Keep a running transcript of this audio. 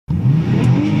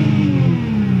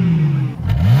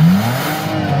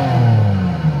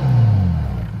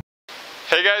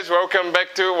guys, welcome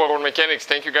back to Lincoln MKX.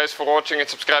 Thank you guys for watching and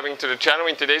subscribing to the channel.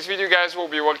 In today's video guys, we'll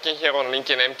be working here on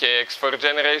Lincoln MKX 3rd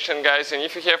generation guys, and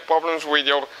if you have problems with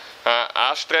your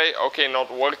ashtray,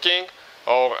 not working,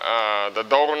 or the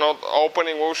door not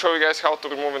opening, we'll show you guys how to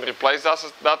remove and replace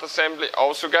that assembly.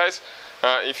 Also guys,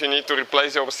 if you need to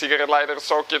replace your cigarette lighter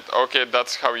socket,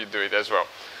 that's how you do it as well.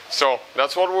 So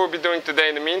that's what we'll be doing today.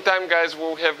 In the meantime guys,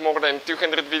 we'll have more than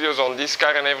 200 videos on this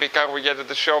car and every car we get at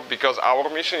the shop, because our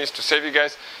mission is to save you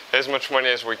guys as much money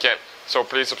as we can. So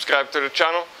please subscribe to the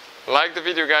channel, like the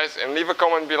video guys, and leave a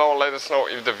comment below, let us know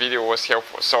if the video was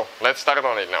helpful. So let's start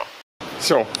on it now.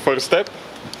 So first step,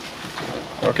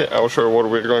 I'll show you what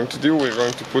we're going to do. We're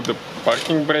going to put the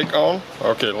parking brake on,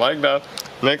 like that.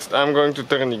 Next I'm going to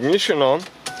turn ignition on.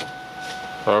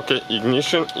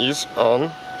 Ignition is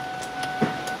on.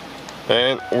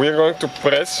 And we're going to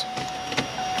press,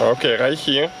 right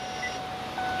here,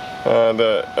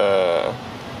 the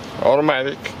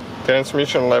automatic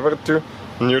transmission lever to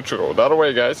neutral. That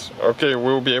way guys,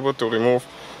 we'll be able to remove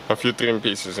a few trim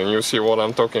pieces, and you'll see what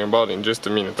I'm talking about in just a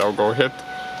minute. I'll go ahead,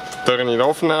 turn it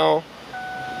off now.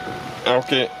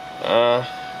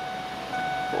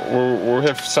 We'll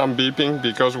have some beeping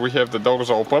because we have the doors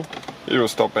open. It will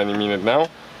stop any minute now.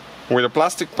 With a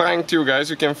plastic prying tool guys,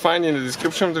 you can find in the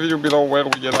description of the video below where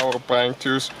we get our prying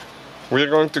tools. We're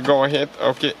going to go ahead,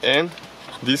 and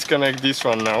disconnect this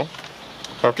one now.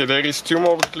 There is 2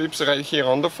 more clips right here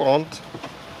on the front.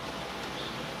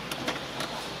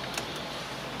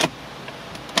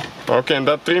 And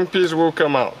that trim piece will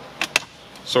come out.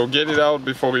 So get it out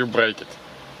before you break it.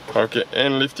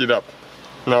 And lift it up.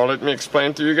 Now let me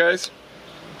explain to you guys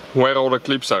where all the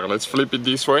clips are. Let's flip it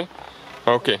this way.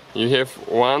 You have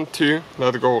 1, 2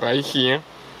 that go right here.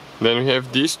 Then you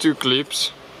have these 2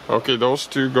 clips. Those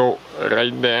 2 go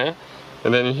right there.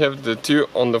 And then you have the 2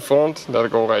 on the front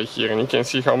that go right here. And you can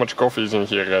see how much coffee is in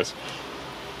here guys.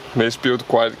 They spilled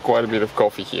quite a bit of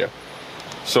coffee here.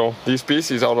 So this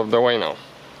piece is out of the way now.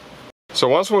 So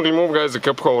once we remove guys the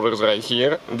cup holders right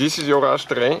here, this is your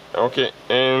ashtray,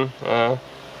 and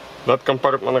that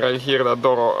compartment right here, that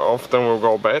door often will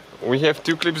go bad. We have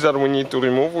 2 clips that we need to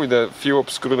remove with a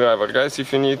Phillips screwdriver guys.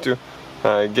 If you need to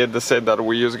get the set that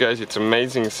we use guys, it's an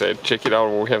amazing set, check it out.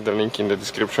 We'll have the link in the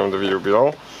description of the video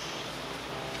below.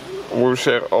 We'll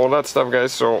share all that stuff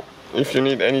guys, so if you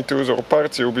need any tools or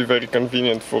parts, it will be very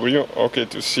convenient for you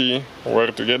to see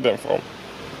where to get them from.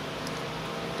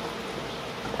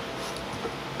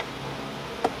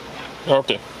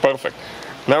 Perfect.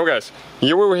 Now guys,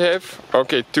 here we have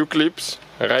 2 clips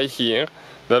right here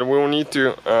that we'll need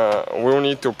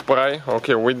to pry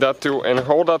with that tool and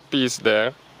hold that piece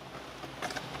there.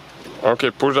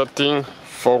 Push that thing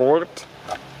forward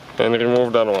and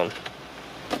remove that one.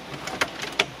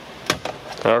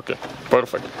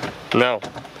 Perfect. Now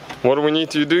what we need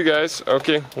to do guys,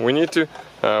 we need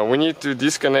to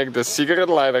disconnect the cigarette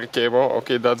lighter cable.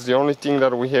 That's the only thing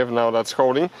that we have now that's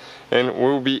holding, and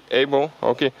we'll be able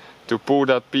to pull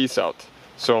that piece out.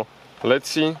 So let's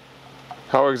see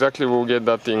how exactly we'll get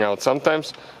that thing out.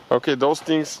 Sometimes those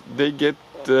things they get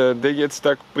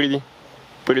stuck pretty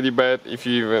bad if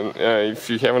you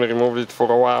haven't removed it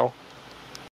for a while.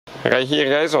 Right here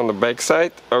guys on the back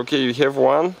side, you have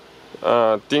one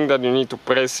thing that you need to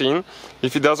press in.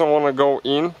 If it doesn't want to go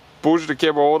in, push the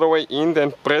cable all the way in,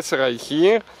 then press right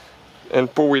here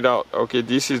and pull it out.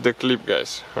 This is the clip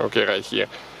guys, right here.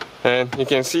 And you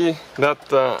can see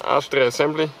that ashtray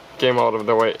assembly came out of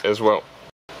the way as well.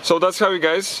 So that's how you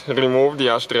guys remove the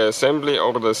ashtray assembly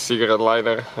or the cigarette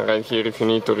lighter right here if you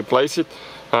need to replace it.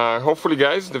 Hopefully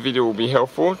guys the video will be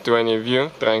helpful to any of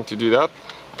you trying to do that.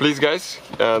 Please guys,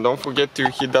 don't forget to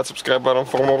hit that subscribe button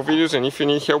for more videos, and if you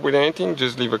need help with anything,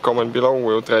 just leave a comment below.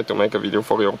 We'll try to make a video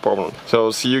for your problem. So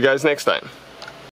see you guys next time.